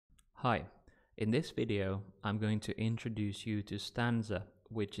Hi, in this video I'm going to introduce you to Stanza,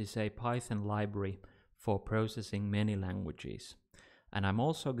 which is a Python library for processing many languages. And I'm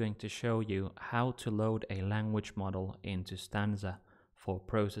also going to show you how to load a language model into Stanza for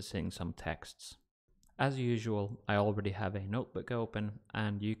processing some texts. As usual, I already have a notebook open,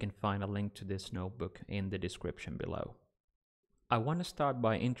 and you can find a link to this notebook in the description below. I want to start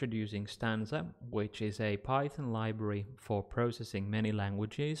by introducing Stanza, which is a Python library for processing many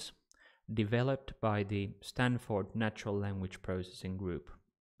languages, developed by the Stanford Natural Language Processing Group.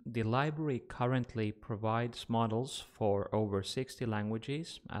 The library currently provides models for over 60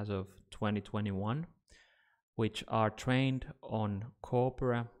 languages as of 2021, which are trained on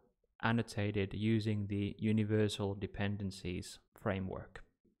corpora annotated using the Universal Dependencies framework.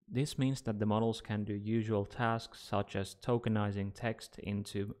 This means that the models can do usual tasks such as tokenizing text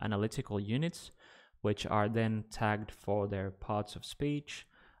into analytical units, which are then tagged for their parts of speech,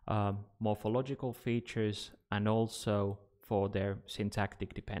 morphological features, and also for their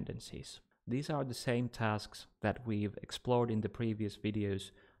syntactic dependencies. These are the same tasks that we've explored in the previous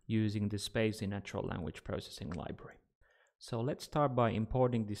videos using the Spacey Natural Language Processing library. So let's start by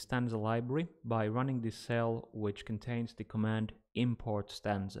importing the Stanza library by running this cell which contains the command import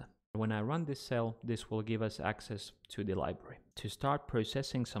Stanza. When I run this cell, this will give us access to the library. To start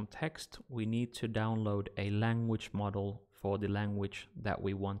processing some text, we need to download a language model for the language that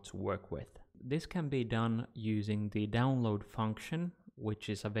we want to work with. This can be done using the download function, which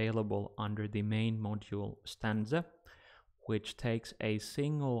is available under the main module Stanza, which takes a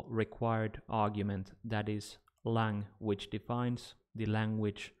single required argument, that is lang, which defines the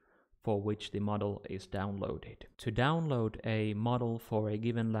language for which the model is downloaded. To download a model for a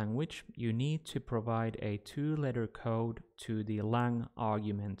given language, you need to provide a 2-letter code to the lang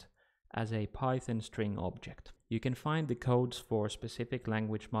argument as a Python string object. You can find the codes for specific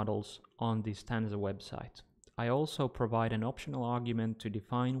language models on the Stanza website. I also provide an optional argument to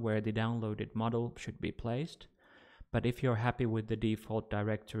define where the downloaded model should be placed. But if you're happy with the default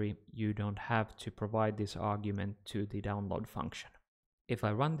directory, you don't have to provide this argument to the download function. If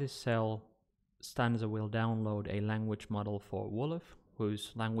I run this cell, Stanza will download a language model for Wolof,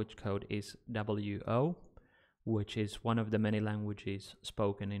 whose language code is WO, which is one of the many languages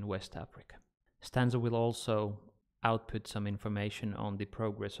spoken in West Africa. Stanza will also output some information on the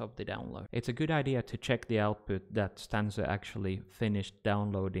progress of the download. It's a good idea to check the output that Stanza actually finished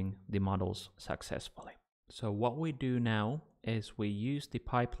downloading the models successfully. So what we do now is we use the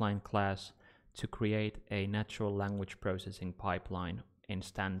pipeline class to create a natural language processing pipeline in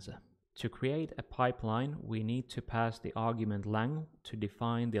Stanza. To create a pipeline, we need to pass the argument lang to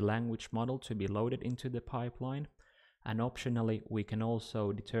define the language model to be loaded into the pipeline, and optionally we can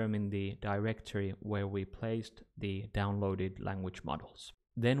also determine the directory where we placed the downloaded language models.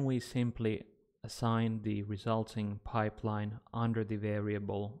 Then we simply assign the resulting pipeline under the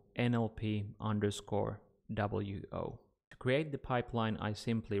variable NLP_WO. To create the pipeline, I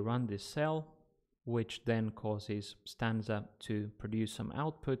simply run this cell, which then causes Stanza to produce some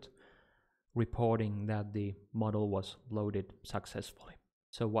output reporting that the model was loaded successfully.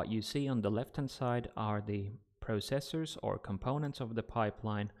 So what you see on the left-hand side are the processors or components of the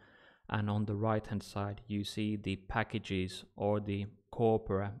pipeline, and on the right-hand side you see the packages or the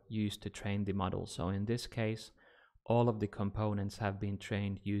corpora used to train the model. So in this case, all of the components have been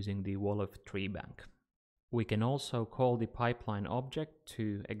trained using the Wolof tree bank. We can also call the pipeline object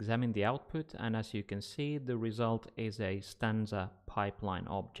to examine the output, and as you can see, the result is a Stanza pipeline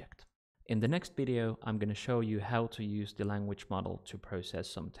object. In the next video, I'm going to show you how to use the language model to process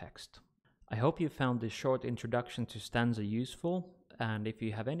some text. I hope you found this short introduction to Stanza useful, and if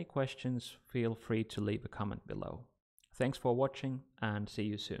you have any questions, feel free to leave a comment below. Thanks for watching, and see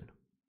you soon.